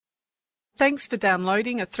Thanks for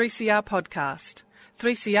downloading a 3CR podcast.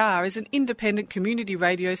 3CR is an independent community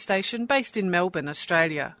radio station based in Melbourne,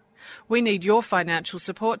 Australia. We need your financial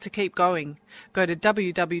support to keep going. Go to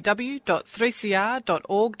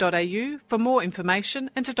www.3cr.org.au for more information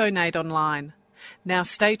and to donate online. Now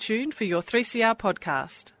stay tuned for your 3CR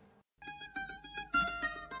podcast.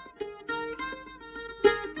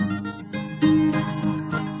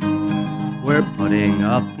 We're putting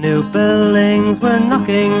up new buildings, we're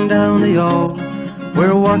knocking down the old.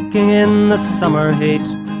 We're working in the summer heat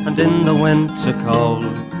and in the winter cold.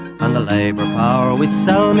 And the labour power we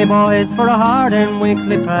sell, me boys, for a hard-earned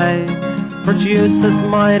weekly pay produces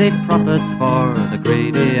mighty profits for the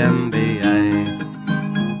greedy MBA.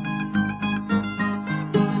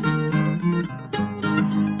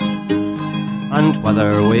 And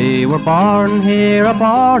whether we were born here or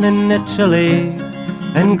born in Italy,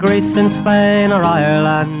 in Greece, in Spain or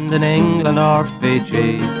Ireland, in England or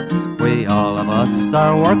Fiji, we all of us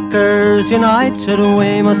are workers, united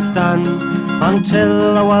we must stand,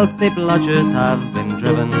 until the wealthy bludgers have been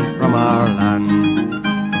driven from our land.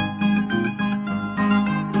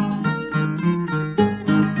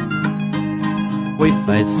 We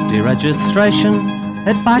faced deregistration,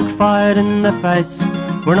 it backfired in the face.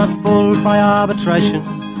 We're not fooled by arbitration,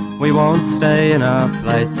 we won't stay in our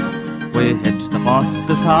place. We hit the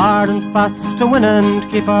bosses hard and fast to win and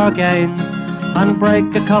keep our gains, and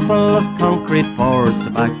break a couple of concrete pours to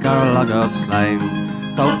back our log of claims.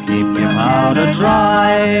 So keep your powder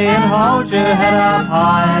dry and hold your head up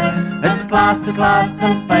high. It's class to class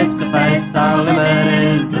and face to face, our limit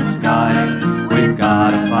is the sky. We've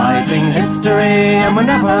got a fighting history and we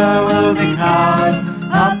never will be cowed.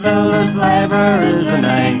 Our builders' labour is a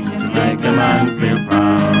name to make a man feel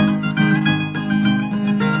proud.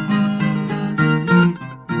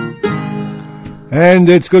 And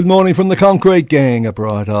it's good morning from the Concrete Gang, a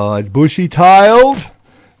bright-eyed, bushy-tailed,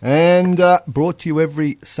 and brought to you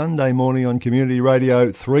every Sunday morning on Community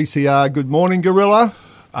Radio 3CR. Good morning, Gorilla.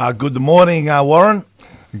 Good morning, Warren.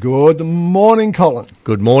 Good morning, Colin.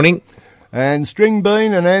 Good morning. And String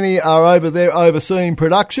Bean and Annie are over there overseeing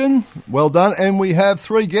production. Well done. And we have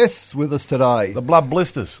three guests with us today. The blood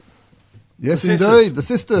blisters. Yes, indeed, the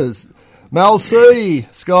sisters. Mel C,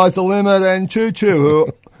 Sky's the Limit, and Choo Choo, who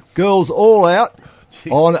are girls all out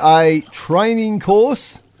on a training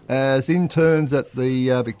course as interns at the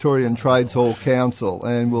Victorian Trades Hall Council.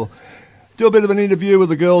 And we'll do a bit of an interview with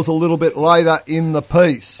the girls a little bit later in the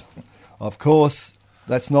piece. Of course,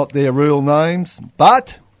 that's not their real names,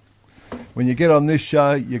 but when you get on this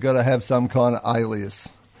show, you've got to have some kind of alias.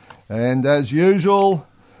 And as usual,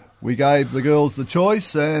 we gave the girls the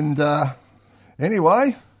choice, and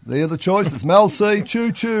anyway, they're the choices. Mel C,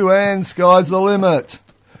 Choo Choo, and Sky's the Limit.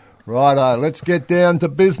 Righto, let's get down to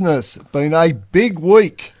business. Been a big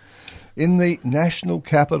week in the national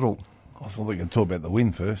capital. I thought we could talk about the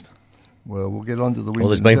wind first. Well, we'll get on to the wind. Well,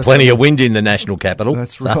 there's been plenty of wind in the national capital.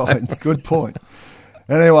 That's right. Good point.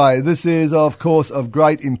 Anyway, this is, of course, of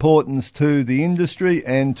great importance to the industry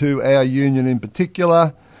and to our union in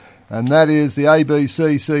particular, and that is the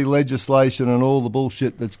ABCC legislation and all the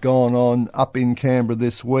bullshit that's gone on up in Canberra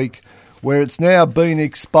this week, where it's now been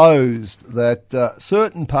exposed that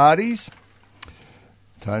certain parties,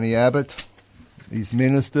 Tony Abbott, his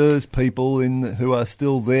ministers, people who are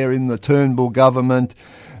still there in the Turnbull government,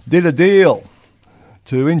 did a deal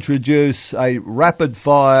to introduce a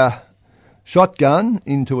rapid-fire shotgun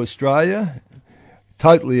into Australia,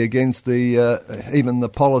 totally against even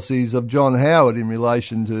the policies of John Howard in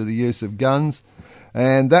relation to the use of guns.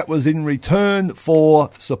 And that was in return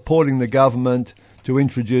for supporting the government to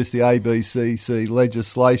introduce the ABCC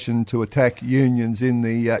legislation to attack unions in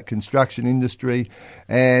the construction industry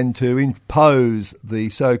and to impose the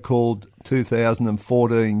so-called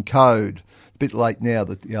 2014 code. A bit late now,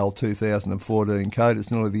 the old 2014 code.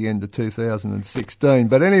 It's nearly the end of 2016.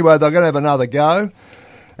 But anyway, they're going to have another go.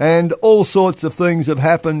 And all sorts of things have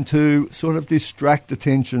happened to sort of distract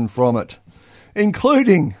attention from it,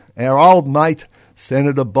 including our old mate,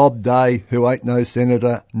 Senator Bob Day, who ain't no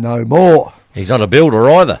senator no more. He's not a builder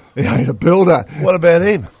either. He ain't a builder. What about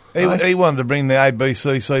him? He wanted to bring the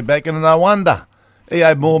ABCC back, and no wonder. He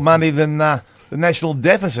owed more money than the national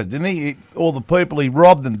deficit, didn't he? All the people he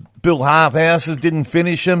robbed and built half houses, didn't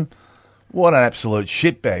finish them. What an absolute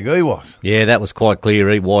shitbag he was. Yeah, that was quite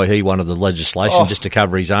clear why he wanted the legislation, just to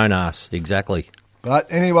cover his own ass. Exactly. But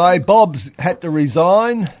anyway, Bob's had to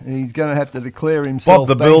resign. He's going to have to declare himself... Bob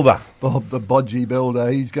the builder. Bob the bodgy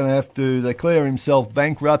builder. He's going to have to declare himself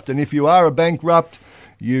bankrupt. And if you are a bankrupt,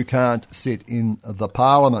 you can't sit in the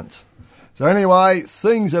parliament. So anyway,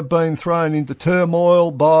 things have been thrown into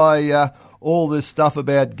turmoil by all this stuff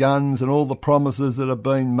about guns and all the promises that have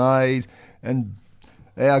been made. And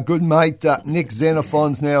our good mate Nick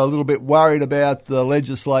Xenophon's now a little bit worried about the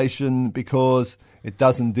legislation because it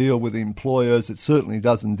doesn't deal with employers. It certainly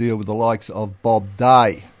doesn't deal with the likes of Bob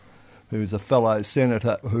Day, who was a fellow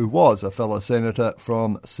senator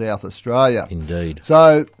from South Australia. Indeed.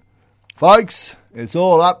 So, folks, it's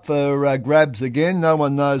all up for grabs again. No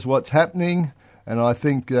one knows what's happening, and I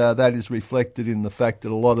think that is reflected in the fact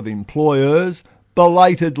that a lot of employers,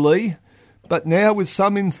 belatedly, but now with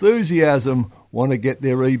some enthusiasm, want to get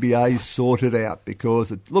their EBAs sorted out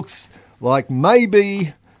because it looks like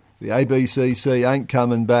maybe the ABCC ain't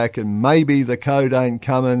coming back and maybe the code ain't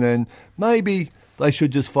coming and maybe they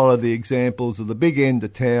should just follow the examples of the big end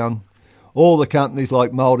of town, all the companies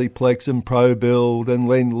like Multiplex and ProBuild and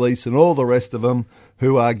Lend-Lease and all the rest of them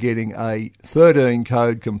who are getting a 13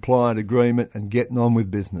 code compliant agreement and getting on with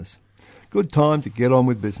business. Good time to get on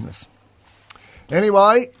with business.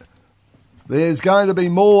 Anyway, there's going to be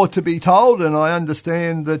more to be told, and I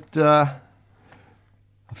understand that a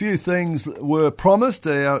few things were promised.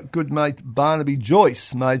 Our good mate Barnaby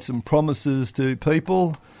Joyce made some promises to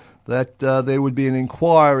people that there would be an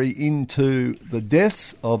inquiry into the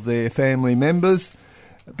deaths of their family members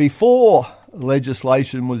before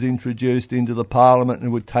legislation was introduced into the Parliament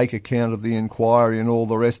and would take account of the inquiry and all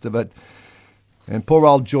the rest of it. And poor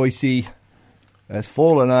old Joycey has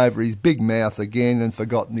fallen over his big mouth again and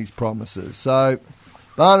forgotten his promises. So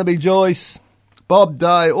Barnaby Joyce, Bob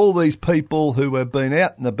Day, all these people who have been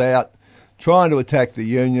out and about trying to attack the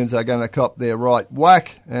unions are going to cop their right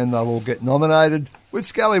whack and they'll all get nominated with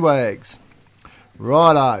scallywags.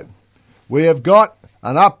 Righto. We have got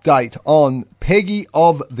an update on Peggy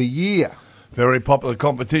of the Year. Very popular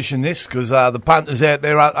competition, this, because the punters out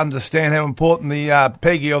there understand how important the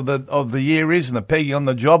Peggy of the year is, and the Peggy on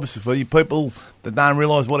the jobs. For you people that don't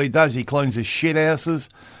realise what he does, he cleans the shit houses.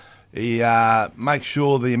 He makes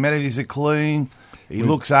sure the amenities are clean. He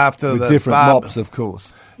looks after with the different mops, of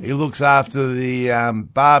course. He looks after the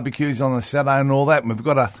barbecues on the Saturday and all that. And we've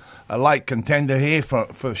got a late contender here for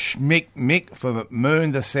Schmick Mick for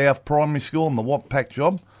Moondah South Primary School and the Watpack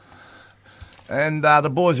job. And the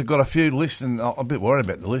boys have got a few lists, and I'm a bit worried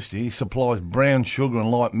about the list. He supplies brown sugar and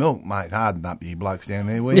light milk, mate. Harden up, you blokes down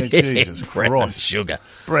there, will you? Jesus brown Christ. sugar.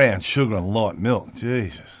 Brown sugar and light milk,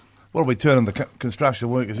 Jesus. What are we turning the construction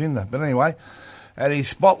workers in there? But anyway, and he's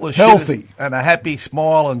spotless, healthy, and a happy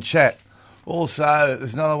smile and chat. Also,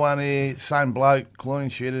 there's another one here, same bloke, clean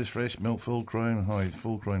shitters, fresh milk, full cream. Oh, he's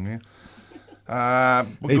full cream now.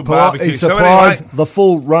 He supplies the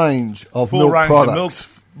full range of milk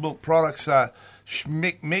products. Milk products.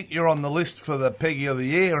 Schmick Mick, you're on the list for the Peggy of the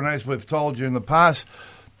Year, and as we've told you in the past,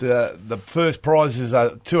 the first prize is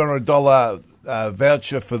a $200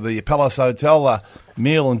 voucher for the Palace Hotel,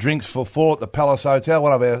 meal and drinks for four at the Palace Hotel.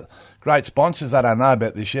 One of our great sponsors. They don't know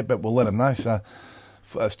about this yet, but we'll let them know. So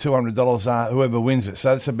it's $200 whoever wins it.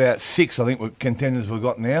 So it's about 6, I think, contenders we've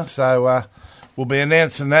got now. So we'll be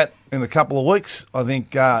announcing that in a couple of weeks. I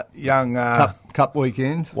think young Cup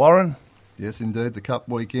weekend. Warren. Yes, indeed, the Cup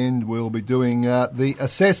weekend. We'll be doing the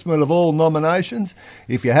assessment of all nominations.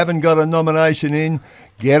 If you haven't got a nomination in,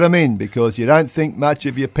 get them in, because you don't think much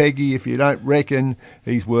of your Peggy if you don't reckon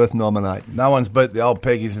he's worth nominating. No one's beat the old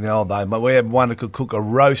Peggies in the old day, but we have one that could cook a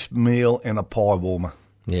roast meal and a pie warmer.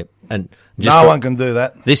 Yep. And no one can do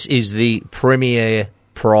that. This is the premier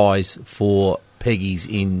prize for Peggies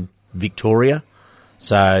in Victoria.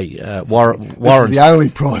 So Warren, this is the only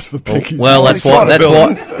prize for Peggies. Well, that's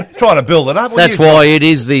why. Trying to build it up. That's why it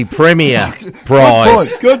is the premier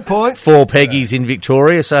prize. Good point. For Peggies in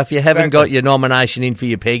Victoria. So if you haven't got your nomination in for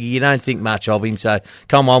your Peggy, you don't think much of him. So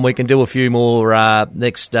come on, we can do a few more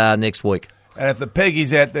next week. And if the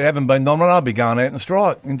Peggies out there haven't been nominated, I'll be going out and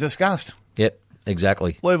strike in disgust. Yep,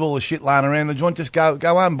 exactly. Leave all the shit laying around the joint. Just go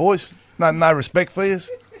home, boys. No respect for you.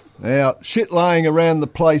 Now, shit laying around the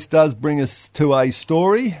place does bring us to a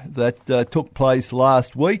story that took place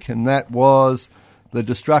last week, and that was the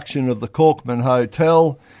destruction of the Corkman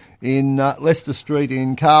Hotel in Leicester Street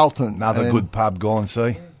in Carlton. Another good pub gone,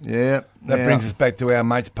 see? Yeah. That brings us back to our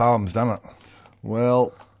mate's poems, doesn't it?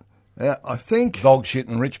 Well, I think... Dog shit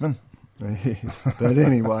in Richmond. But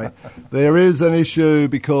anyway, there is an issue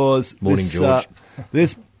because George.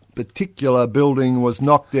 This particular building was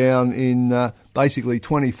knocked down in basically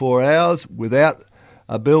 24 hours without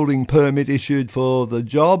a building permit issued for the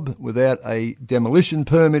job, without a demolition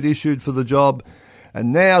permit issued for the job.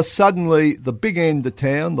 And now suddenly the big end of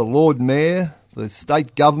town, the Lord Mayor, the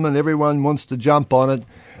state government, everyone wants to jump on it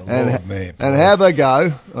and have a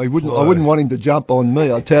go. I wouldn't want him to jump on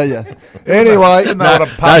me, I tell you. Anyway, no,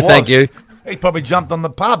 thank you. He probably jumped on the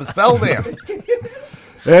pub. It fell down.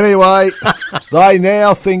 Anyway, they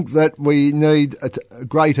now think that we need a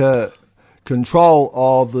greater control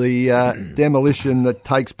of the demolition that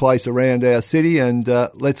takes place around our city. And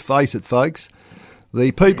let's face it, folks,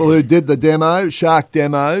 the people who did the demo, Shark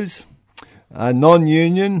Demos, a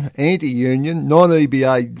non-union, anti-union,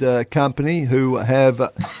 non-EBA company who have,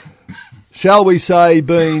 shall we say,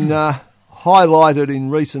 been highlighted in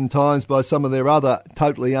recent times by some of their other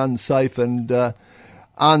totally unsafe and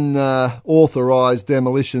unauthorised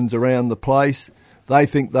demolitions around the place. They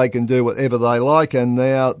think they can do whatever they like, and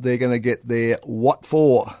now they're going to get their what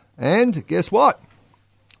for. And guess what?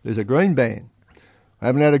 There's a green ban. I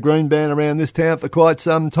haven't had a green ban around this town for quite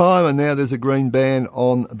some time, and now there's a green ban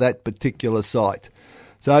on that particular site.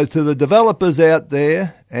 So to the developers out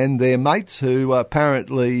there and their mates who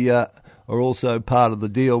apparently are also part of the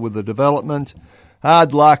deal with the development,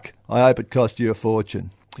 hard luck. I hope it cost you a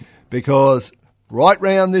fortune. Because right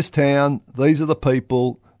round this town, these are the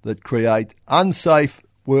people that create unsafe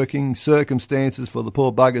working circumstances for the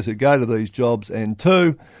poor buggers who go to these jobs, and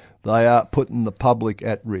two, they are putting the public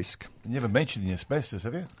at risk. You never mentioned the asbestos,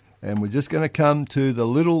 have you? And we're just going to come to the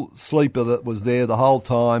little sleeper that was there the whole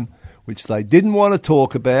time, which they didn't want to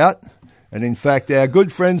talk about. And in fact, our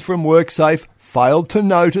good friends from WorkSafe failed to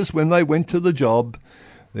notice when they went to the job.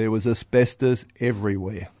 There was asbestos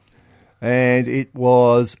everywhere. And it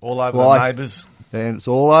was all over the neighbours. And it's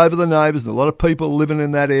all over the neighbours, and a lot of people living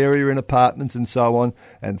in that area in apartments and so on.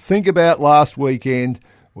 And think about last weekend,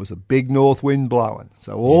 was a big north wind blowing.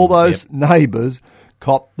 So all those neighbours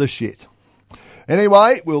copped the shit.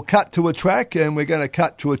 Anyway, we'll cut to a track, and we're going to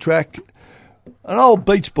cut to a track, an old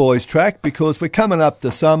Beach Boys track, because we're coming up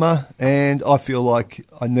to summer, and I feel like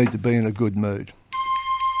I need to be in a good mood.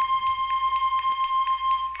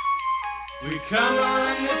 We come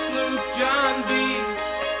on this loop, John B.,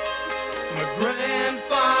 my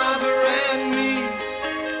grandfather and me,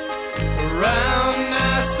 around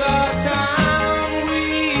Nassau town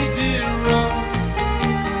we did roam,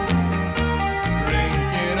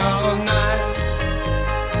 drinking all night,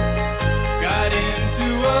 got into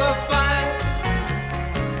a fight.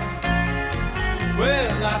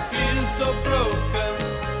 Well, I feel so broken,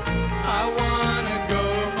 I wanna go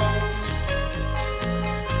home.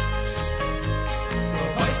 So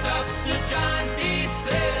hoist up the John B.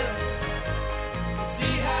 sail,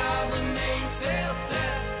 see how the mainsail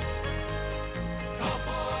sets. Call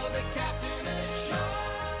for the captain ashore,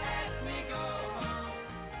 let me go home.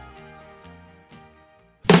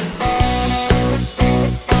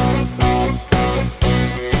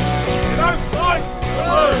 You don't fight, you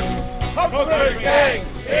lose. Hungry gang,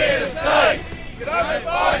 here to stay. You don't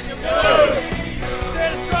fight, you lose.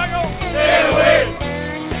 Stand to struggle, stand to win.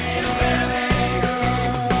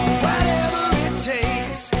 Whatever it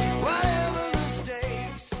takes, whatever the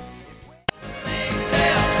stakes.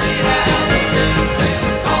 See how the moon sails.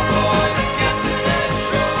 Call for the captain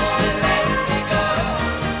ashore, let me go,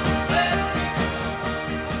 let me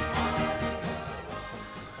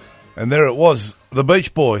go. And there it was, the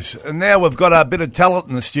Beach Boys. And now we've got a bit of talent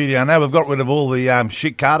in the studio. Now we've got rid of all the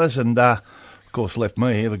shit carters and, of course, left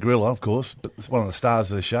me here, the gorilla, of course. But it's one of the stars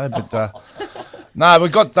of the show. But no,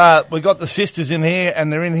 we've got the sisters in here,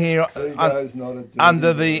 and they're in here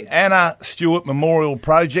under the Anna Stewart Memorial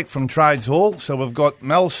Project from Trades Hall. So we've got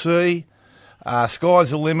Mel C, Sky's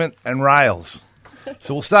the Limit, and Rails.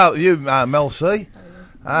 So we'll start with you, Mel C.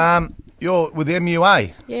 You're with the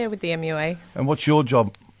MUA. Yeah, with the MUA. And what's your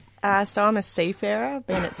job? So I'm a seafarer. I've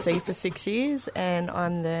been at sea for 6 years, and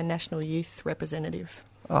I'm the National Youth Representative.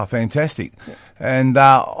 Oh, fantastic. Yeah. And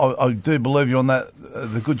I do believe you're on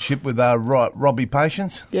the good ship with Robbie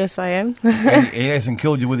Patience. Yes, I am. He hasn't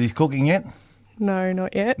killed you with his cooking yet? No,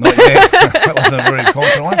 not yet. Not yet. That wasn't a very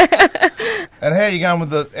confident one. And how are you going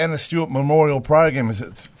with the Anna Stewart Memorial Program? Is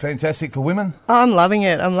it fantastic for women? Oh, I'm loving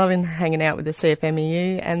it. I'm loving hanging out with the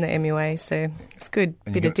CFMEU and the MUA, so it's good.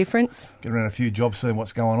 Bit of difference. Get around a few jobs, seeing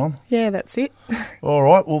what's going on. Yeah, that's it. All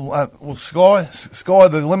right. Well, Sky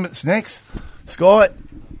the Limit's next. Sky,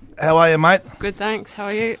 how are you, mate? Good, thanks. How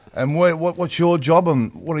are you? And what's your job,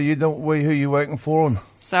 and what are you doing? Who are you working for? And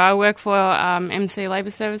so I work for MC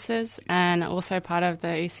Labour Services, and also part of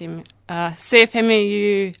the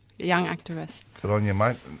CFMEU Young Activist. Good on you,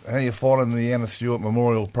 mate. How are you finding the Anna Stewart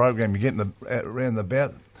Memorial Program? You're getting around the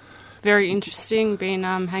bout? Very interesting, being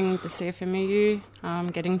hanging with the CFMEU,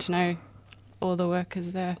 getting to know all the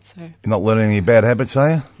workers there. So you're not learning any bad habits,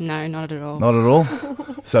 are you? No, not at all. Not at all?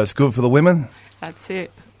 So it's good for the women? That's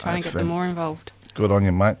it. Trying to get them more involved. Good on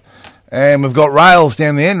you, mate. And we've got Rails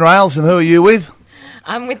down the end. Rails, and who are you with?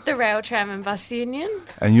 I'm with the Rail, Tram and Bus Union.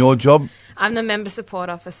 And your job? I'm the member support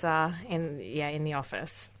officer in the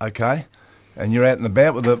office. Okay. And you're out and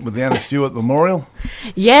about with the Anna Stewart Memorial?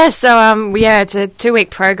 Yeah, so it's a 2-week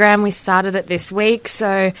program. We started it this week,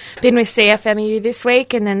 so been with CFMEU this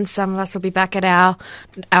week, and then some of us will be back at our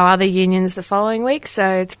other unions the following week. So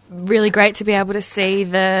it's really great to be able to see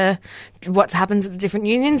what happens at the different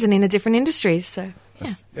unions and in the different industries. So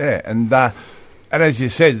yeah, and as you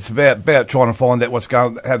said, it's about trying to find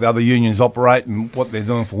out how the other unions operate and what they're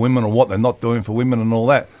doing for women or what they're not doing for women and all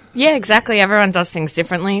that. yeah, exactly. Everyone does things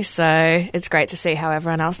differently, so it's great to see how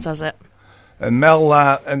everyone else does it. And Mel,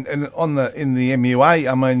 and in the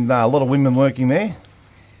MUA, I mean, a lot of women working there.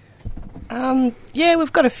 Yeah,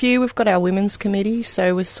 we've got a few. We've got our women's committee,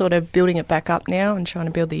 so we're sort of building it back up now and trying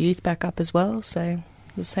to build the youth back up as well. So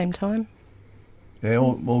at the same time, Yeah,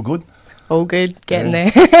 all good. all good, getting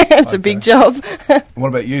there. It's a big job. What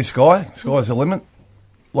about you, Sky? Sky's the limit.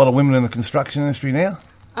 A lot of women in the construction industry now.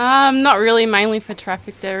 Not really, mainly for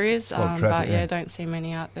traffic there is, lot of traffic, but yeah. don't see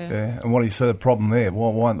many out there. Yeah, and what do you see the problem there?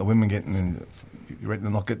 Why aren't the women getting in? You reckon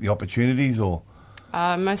they're not getting the opportunities, or?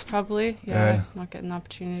 Most probably, Yeah. not getting the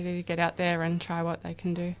opportunity to get out there and try what they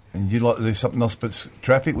can do. And you'd like to do something else but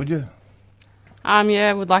traffic, would you?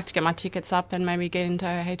 Yeah, would like to get my tickets up and maybe get into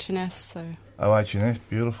H&S, so... OH&S,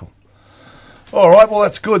 beautiful. All right, well,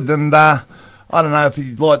 that's good. And I don't know if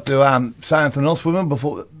you'd like to say anything else, women,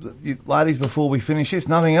 ladies, before we finish this.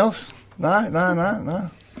 Nothing else? No.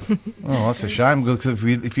 Oh, that's a shame, because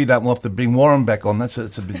if you don't have to bring Warren back on, it's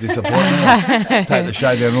a bit disappointing. Take the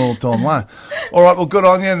show down all the time low. All right, well, good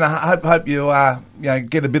on you, and I hope you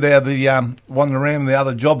get a bit out of the wandering around the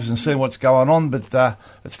other jobs and see what's going on. But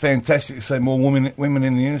it's fantastic to see more women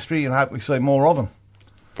in the industry, and I hope we see more of them.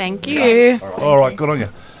 Thank you. All right, good on you.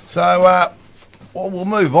 So we'll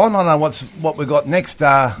move on. I know what we got next,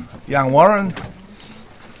 young Warren.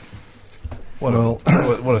 What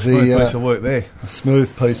a smooth piece of work there. A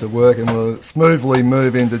smooth piece of work, and we'll smoothly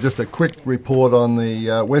move into just a quick report on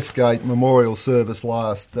the Westgate Memorial Service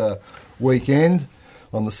last weekend.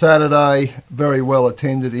 On the Saturday, very well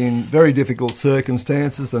attended in very difficult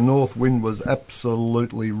circumstances. The north wind was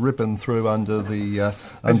absolutely ripping through under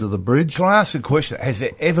the bridge. Can I ask a question? Has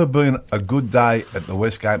there ever been a good day at the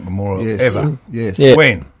Westgate Memorial? Yes. Ever? Yes. Yeah.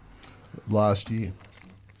 When? Last year.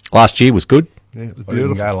 Last year was good. Yeah, it was I didn't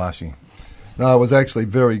beautiful. go last year. No, it was actually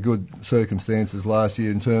very good circumstances last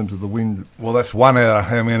year in terms of the wind. Well, that's one out of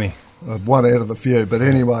how many? One out of a few, but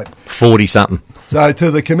anyway. 40-something. So to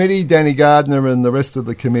the committee, Danny Gardner and the rest of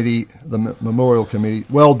the committee, the Memorial Committee,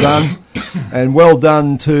 well done. And well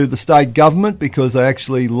done to the state government, because they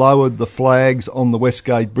actually lowered the flags on the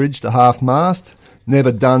Westgate Bridge to half-mast.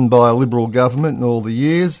 Never done by a Liberal government in all the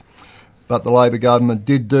years. But the Labor government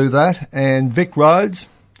did do that. And Vic Roads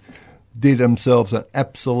did themselves an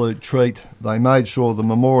absolute treat. They made sure the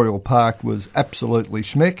Memorial Park was absolutely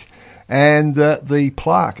schmick, and the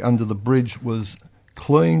plaque under the bridge was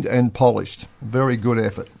cleaned and polished. Very good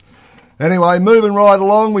effort. Anyway, moving right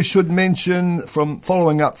along, we should mention,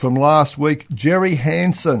 following up from last week, Jerry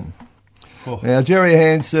Hansen. Oh. Now, Jerry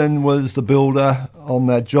Hansen was the builder on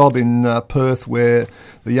that job in Perth where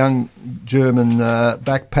the young German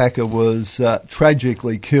backpacker was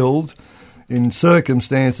tragically killed in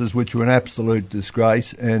circumstances which were an absolute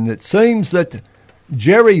disgrace. And it seems that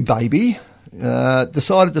Jerry Baby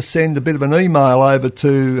decided to send a bit of an email over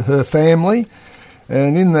to her family,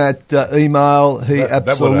 and in that email he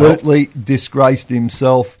absolutely disgraced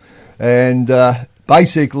himself and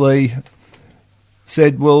basically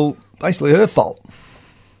said, well, basically her fault.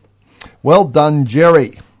 Well done,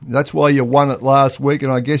 Jerry. That's why you won it last week,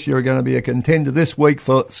 and I guess you're going to be a contender this week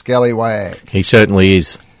for Scallywag. He certainly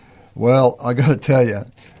is. Well, I got to tell you,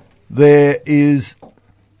 there is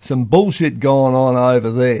some bullshit going on over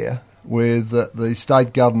there with the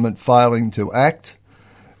state government failing to act.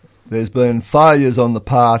 There's been failures on the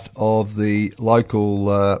part of the local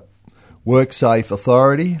WorkSafe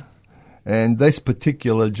authority, and this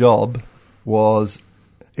particular job was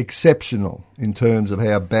exceptional in terms of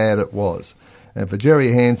how bad it was. And for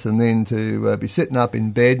Jerry Hansen then to be sitting up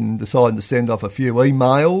in bed and deciding to send off a few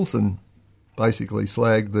emails and basically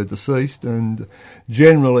slag the deceased and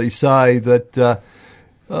generally say that,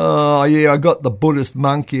 I got the Buddhist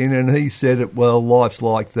monk in and he said it, well, life's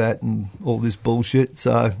like that and all this bullshit.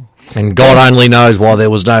 So, and God only knows why there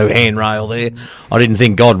was no handrail there. I didn't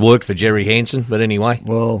think God worked for Jerry Hansen, but anyway.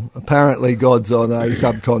 Well, apparently God's on a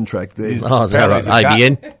subcontract there. Oh, is that right?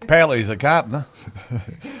 ABN? Apparently he's a carpenter.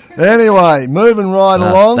 Anyway, moving right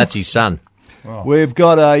along. That's his son. We've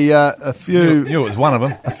got a few... Knew it was one of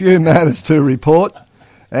them. A few matters to report.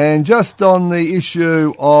 And just on the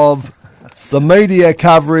issue of the media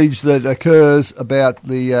coverage that occurs about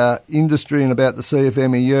the industry and about the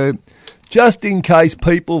CFMEU, just in case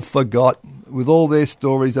people forgot, with all their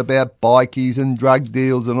stories about bikies and drug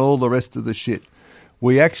deals and all the rest of the shit,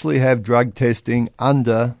 we actually have drug testing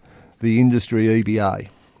under the industry EBA.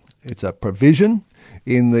 It's a provision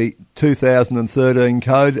in the 2013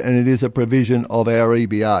 code, and it is a provision of our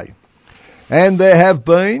EBA. And there have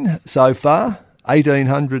been, so far,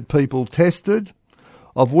 1,800 people tested,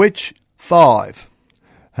 of which 5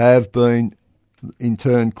 have been in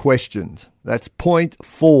turn questioned. That's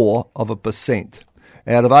 0.4%.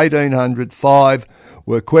 Out of 1,800, 5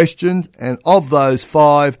 were questioned, and of those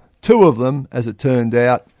 5, 2 of them, as it turned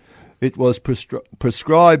out, it was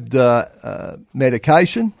prescribed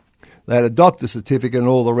medication. They had a doctor's certificate and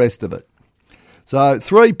all the rest of it. So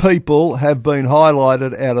 3 people have been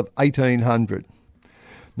highlighted out of 1,800.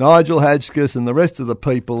 Nigel Hadgkiss and the rest of the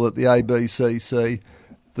people at the ABCC,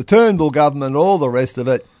 the Turnbull government, all the rest of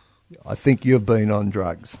it, I think you've been on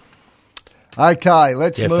drugs. Okay,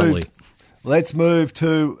 let's move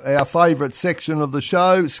to our favourite section of the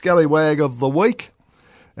show, Scallywag of the Week.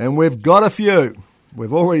 And we've got a few.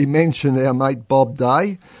 We've already mentioned our mate Bob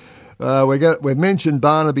Day. We've mentioned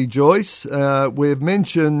Barnaby Joyce. We've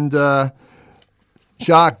mentioned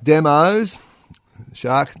Shark Demos.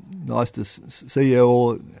 Shark, nice to see you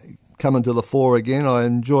all coming to the fore again. I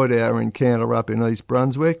enjoyed our encounter up in East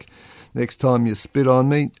Brunswick. Next time you spit on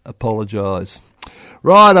me, apologise.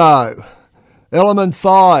 Righto, Element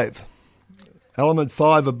 5. Element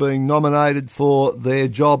 5 are being nominated for their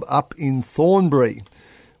job up in Thornbury,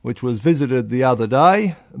 which was visited the other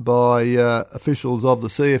day by officials of the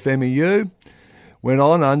CFMEU, went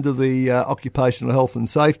on under the Occupational Health and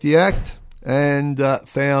Safety Act, and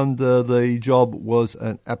found the job was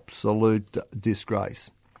an absolute disgrace.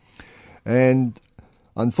 And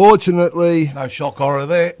unfortunately... No shock horror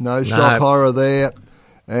there. No shock horror there.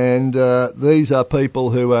 And these are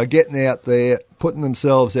people who are getting out there, putting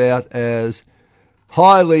themselves out as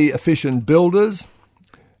highly efficient builders.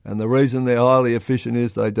 And the reason they're highly efficient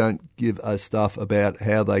is they don't give a stuff about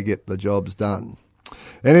how they get the jobs done.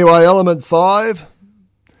 Anyway, Element 5,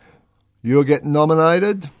 you're getting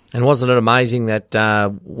nominated. And wasn't it amazing that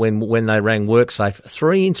when they rang WorkSafe,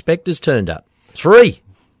 3 inspectors turned up? 3!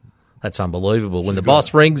 That's unbelievable. When the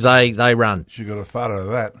boss rings, they run. She got a photo of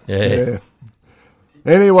that. Yeah.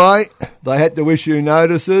 Anyway, they had to issue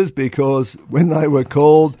notices because when they were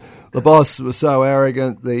called, the boss was so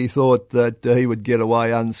arrogant that he thought that he would get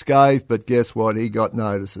away unscathed, but guess what? He got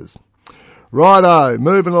notices. Righto,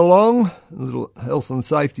 moving along, a little health and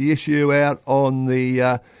safety issue out on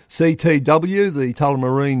the CTW, the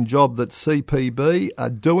Tullamarine job that CPB are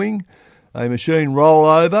doing. A machine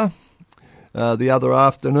rollover the other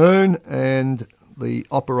afternoon, and the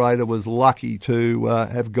operator was lucky to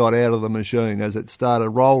have got out of the machine as it started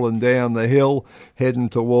rolling down the hill, heading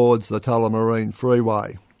towards the Tullamarine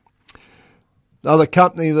Freeway. Another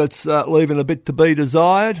company that's leaving a bit to be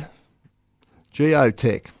desired,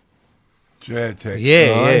 Geotech. Geotech.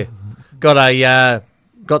 Yeah.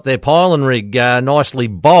 Got their piling rig nicely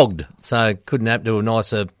bogged, so couldn't happen to a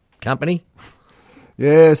nicer company.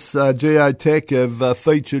 Yes, Geotech have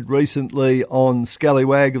featured recently on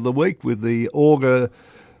Scallywag of the Week with the auger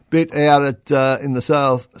bit out at in the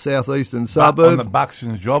southeastern suburb. On the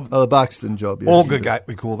Buxton job. Oh, the Buxton job, yes. Augergate,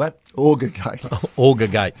 we call that. Augergate.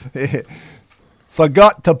 Augergate. Yeah.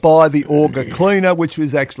 Forgot to buy the auger cleaner, which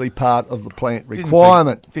was actually part of the plant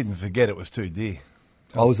requirement. Didn't forget it was too dear.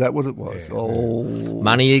 Oh, is that what it was? Yeah. Oh,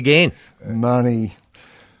 Money again. money.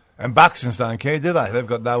 And Buxton's don't care, do they? They've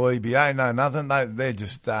got no EBA, no nothing. They're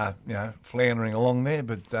just, floundering along there,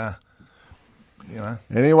 but,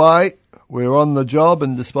 Anyway, we're on the job,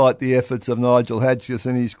 and despite the efforts of Nigel Hadgkiss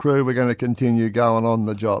and his crew, we're going to continue going on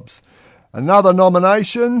the jobs. Another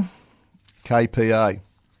nomination, KPA.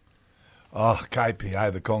 Oh,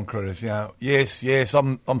 KPA, the concreters, Yes,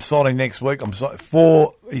 I'm signing next week.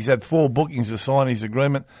 He's had 4 bookings to sign his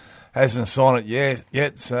agreement. Hasn't signed it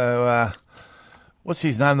yet. So, what's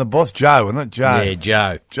his name? The boss? Joe, isn't it? Joe. Yeah,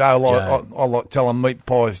 Joe. Joe. I like telling meat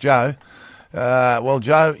pies Joe. Well,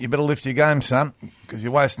 Joe, you better lift your game, son, because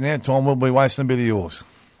you're wasting our time. We'll be wasting a bit of yours.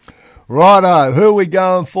 Righto, who are we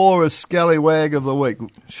going for as Scallywag of the Week?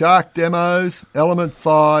 Shark Demos, Element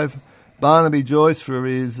 5, Barnaby Joyce for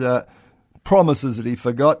his promises that he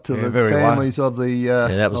forgot to the families of the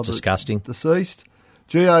that was disgusting. Deceased.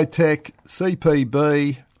 Geotech,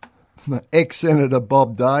 CPB, ex-Senator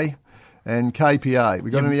Bob Day, and KPA.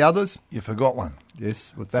 We got any others? You forgot one.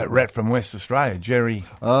 Yes. What's that rat from West Australia, Jerry.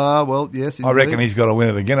 Well, yes. Indeed. I reckon he's got to win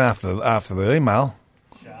it again after the email.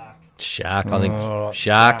 Shark, I think.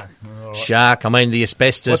 Shark. Shark. I mean, the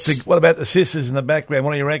asbestos. What about the sisters in the background?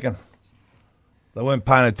 What do you reckon? They weren't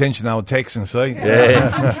paying attention. They were texting, see?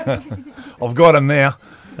 Yeah. I've got them now.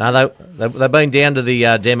 No, they've been down to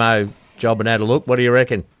the demo job and had a look. What do you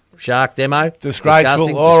reckon? Shark demo? Disgraceful.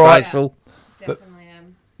 Disgusting. All right. Disgraceful. Definitely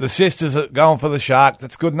am. The sisters are going for the shark.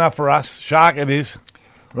 That's good enough for us. Shark it is.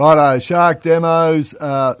 Righto, Shark Demos,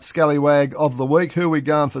 Scallywag of the Week. Who are we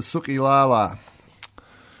going for Suki Lala?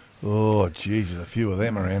 Oh, Jesus, a few of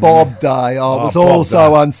them around. Bob Day. I was Bob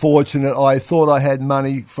also Day. unfortunate. I thought I had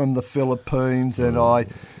money from the Philippines and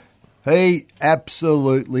he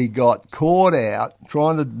absolutely got caught out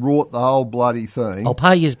trying to rort the whole bloody thing. I'll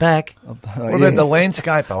pay yous back. What about the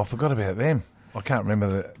landscaper? I forgot about them. I can't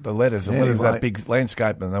remember the letters. The letters of Anyway. that big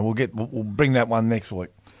landscaper. We'll bring that one next week.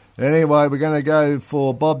 Anyway, we're going to go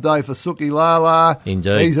for Bob Day for Suki Lala.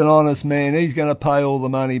 Indeed. He's an honest man. He's going to pay all the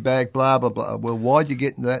money back, blah, blah, blah. Well, why'd you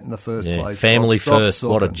get into that in the first Yeah, place? family Stop first.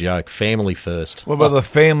 What a sooking. joke. Family first. What about the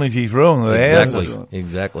families he's ruined? The Exactly. houses?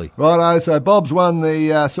 Exactly. Righto, so Bob's won the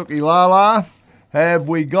Suki Lala. Have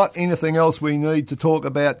we got anything else we need to talk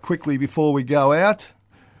about quickly before we go out?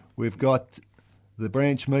 We've got the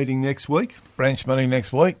branch meeting next week. Branch meeting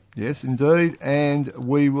next week. Yes, indeed. And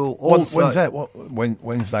we will also... When's that?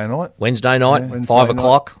 Wednesday night? Wednesday night, Wednesday 5 night,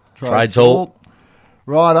 o'clock, Trades Hall.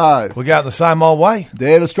 Righto. We're going the same old way.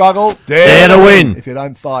 Dare to struggle. Dare to win. If you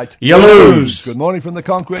don't fight, You lose. Good morning from the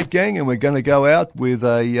Concrete Gang, and we're going to go out with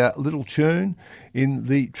a little tune in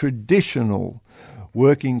the traditional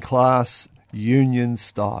working class union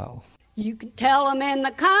style. You can tell 'em in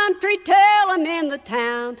the country, tell 'em in the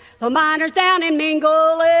town. The miners down in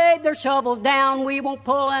Mingle laid their shovels down. We won't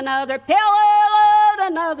pull another pillow,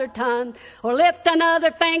 load another ton, or lift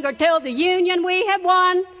another finger till the union we have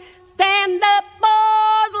won. Stand up,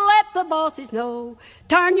 boys, let the bosses know.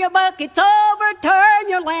 Turn your buckets over, turn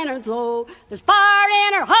your lanterns low. There's fire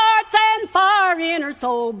in our hearts and fire in our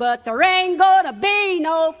soul, but there ain't gonna be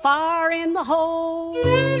no fire in the hole.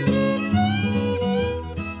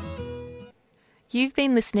 You've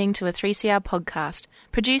been listening to a 3CR podcast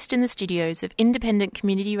produced in the studios of independent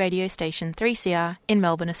community radio station 3CR in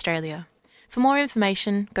Melbourne, Australia. For more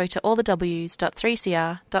information, go to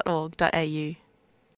allthews.3cr.org.au.